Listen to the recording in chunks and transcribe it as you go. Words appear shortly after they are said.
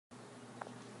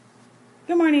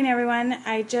Good morning, everyone.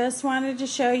 I just wanted to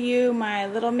show you my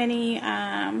little mini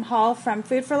haul from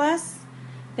Food 4 Less.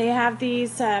 They have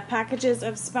these packages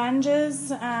of sponges.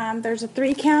 There's a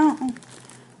 3-count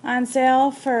on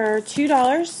sale for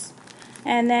 $2.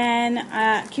 And then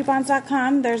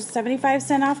coupons.com, there's a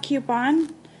 75-cent off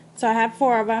coupon. So I have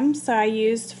 4 of them. So I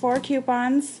used 4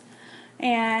 coupons.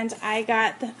 And I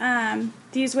got,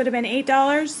 these would have been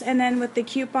 $8. And then with the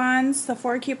coupons, the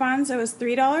 4 coupons, it was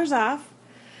 $3 off.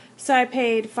 So I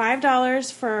paid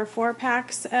 $5 for 4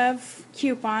 packs of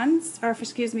coupons, or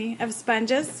excuse me, of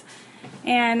sponges,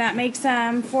 and that makes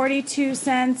 42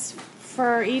 cents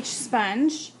for each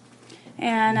sponge.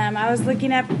 And I was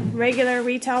looking up regular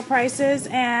retail prices,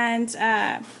 and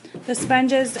the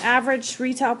sponges average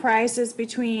retail price is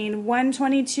between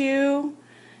 $1.22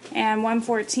 and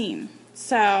 $1.14.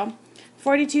 So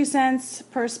 42 cents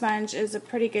per sponge is a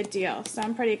pretty good deal. So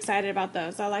I'm pretty excited about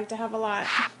those. I like to have a lot.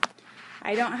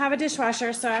 I don't have a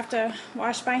dishwasher, so I have to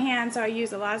wash by hand, so I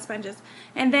use a lot of sponges.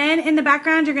 And then in the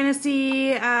background, you're going to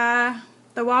see the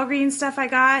Walgreens stuff I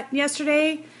got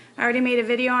yesterday. I already made a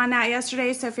video on that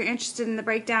yesterday, so if you're interested in the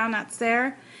breakdown, that's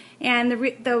there. And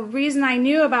the reason I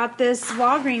knew about this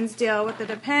Walgreens deal with the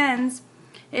Depends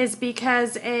is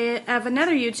because of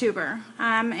another YouTuber.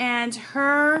 And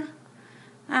her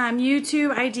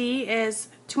YouTube ID is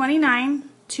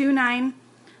 2929.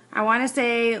 I want to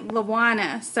say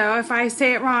Lawanna, so if I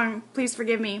say it wrong, please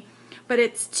forgive me. But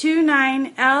it's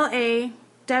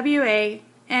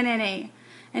 29LAWANNA.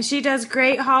 And she does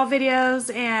great haul videos,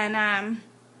 and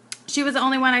she was the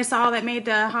only one I saw that made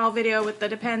the haul video with the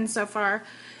Depends so far.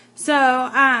 So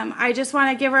I just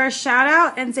want to give her a shout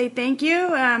out and say thank you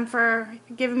for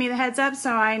giving me the heads up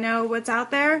so I know what's out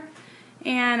there.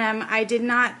 And I did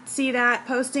not see that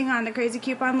posting on the Crazy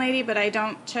Coupon Lady, but I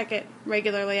don't check it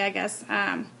regularly, I guess.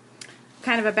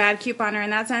 Kind of a bad couponer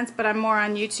in that sense, but I'm more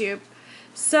on YouTube.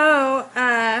 So,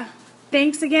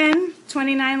 thanks again,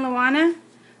 29 Lawanna.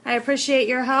 I appreciate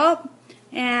your help,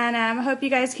 and I hope you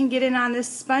guys can get in on this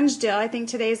sponge deal. I think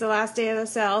today's the last day of the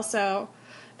sale, so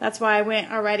that's why I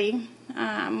went already.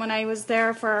 When I was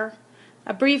there for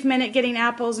a brief minute getting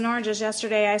apples and oranges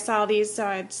yesterday, I saw these, so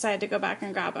I decided to go back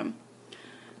and grab them.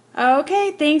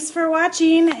 Okay, thanks for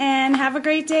watching, and have a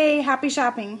great day. Happy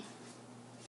shopping.